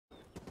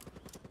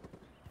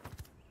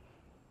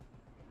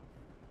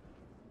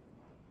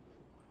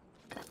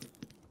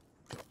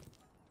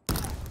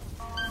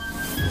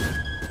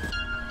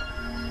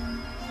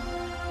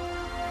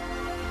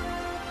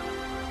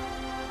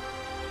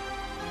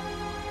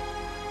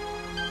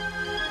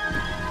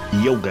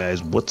Yo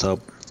guys, what's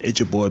up? It's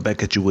your boy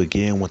back at you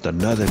again with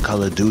another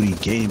Call of Duty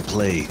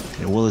gameplay.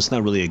 And well, it's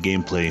not really a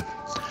gameplay.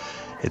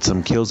 It's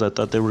some kills I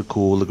thought they were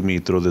cool. Look at me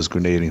throw this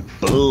grenade in.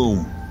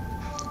 Boom!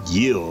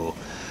 Yeah.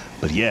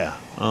 But yeah,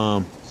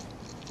 I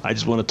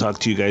just want to talk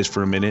to you guys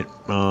for a minute.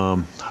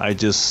 I'm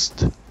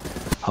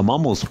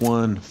almost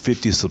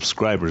 150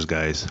 subscribers,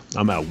 guys.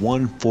 I'm at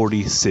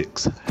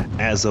 146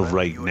 as of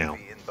right now.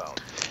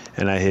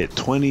 And I hit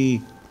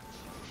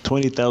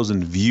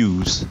 20,000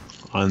 views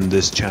on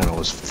this channel.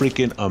 It's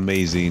freaking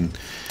amazing.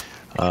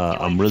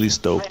 I'm really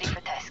stoked.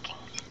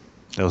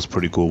 That was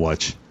pretty cool.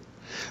 Watch.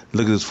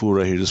 Look at this fool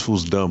right here. This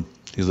fool's dumb.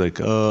 He's like,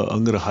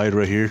 I'm gonna hide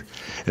right here.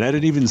 And I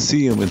didn't even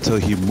see him until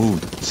he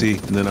moved. See?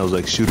 And then I was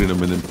like shooting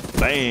him and then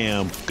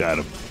bam, got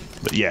him.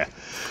 But yeah,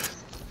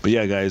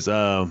 guys,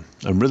 I'm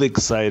really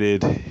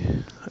excited.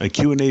 A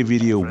Q&A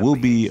video will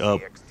be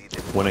up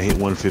when I hit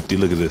 150.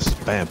 Look at this.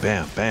 Bam,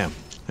 bam, bam.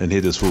 And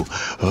hit this fool.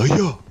 Oh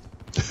yeah.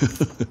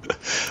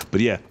 But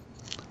yeah,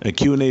 a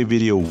Q&A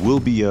video will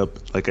be up.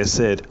 Like I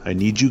said, I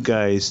need you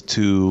guys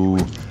to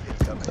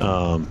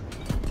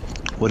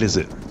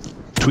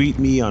tweet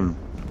me on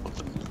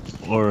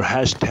or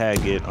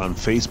hashtag it on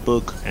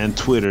Facebook and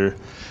Twitter,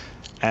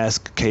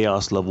 ask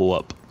Chaos Level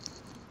Up,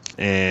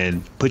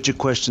 and put your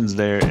questions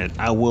there, and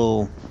I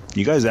will.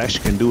 You guys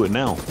actually can do it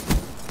now.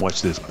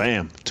 Watch this.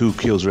 Bam, 2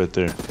 kills right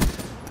there.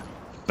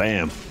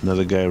 Bam,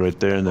 another guy right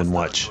there, and then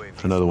watch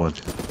another one.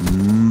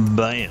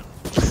 Bam.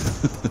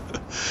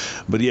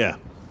 But yeah,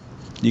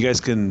 you guys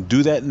can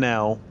do that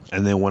now,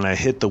 and then when I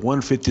hit the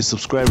 150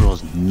 subscribers, I'll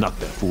knock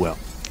that fool out.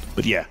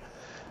 But yeah,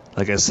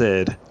 like I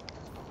said,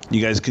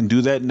 you guys can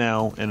do that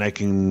now, and I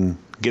can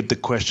get the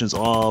questions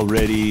all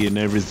ready and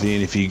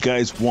everything if you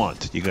guys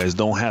want. You guys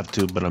don't have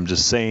to, but I'm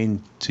just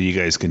saying so you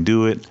guys can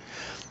do it.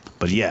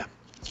 But yeah,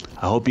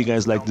 I hope you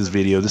guys like this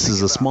video. This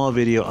is a small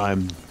video.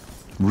 I'm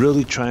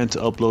really trying to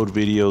upload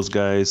videos,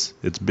 guys.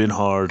 It's been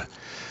hard,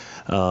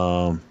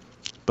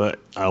 but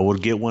I will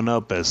get one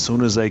up as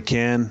soon as I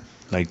can.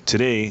 Like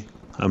today,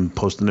 I'm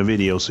posting a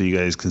video so you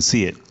guys can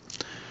see it.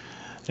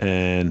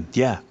 And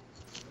yeah,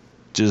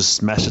 just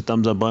smash the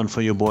thumbs up button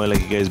for your boy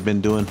like you guys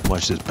been doing.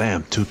 Watch this.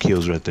 Bam, 2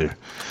 kills right there.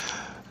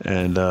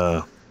 And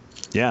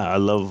yeah, I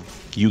love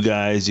you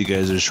guys. You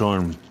guys are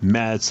showing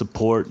mad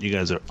support. You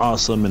guys are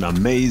awesome and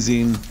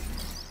amazing.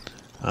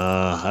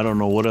 I don't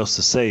know what else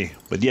to say,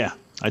 but yeah,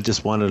 I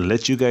just wanted to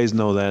let you guys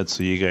know that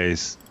so you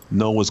guys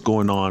know what's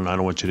going on. I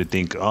don't want you to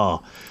think,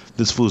 oh,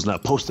 this fool's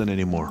not posting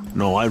anymore.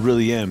 No, I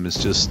really am. It's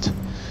just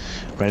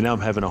right now I'm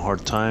having a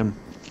hard time.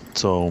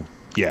 So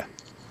yeah,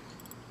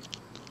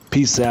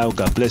 peace out.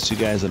 God bless you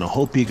guys, and I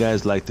hope you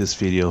guys like this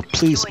video.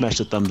 Please smash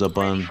the thumbs up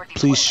button.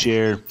 Please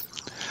share,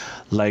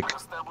 like,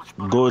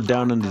 go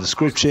down in the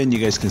description. You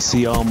guys can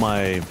see all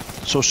my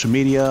social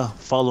media.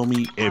 Follow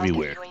me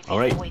everywhere. All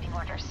right,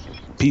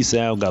 peace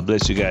out. God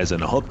bless you guys,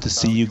 and I hope to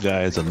see you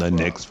guys on the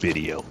next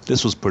video.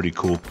 This was pretty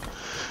cool.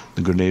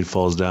 The grenade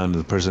falls down and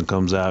the person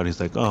comes out. He's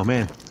like, oh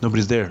man,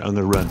 nobody's there. I'm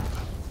gonna run.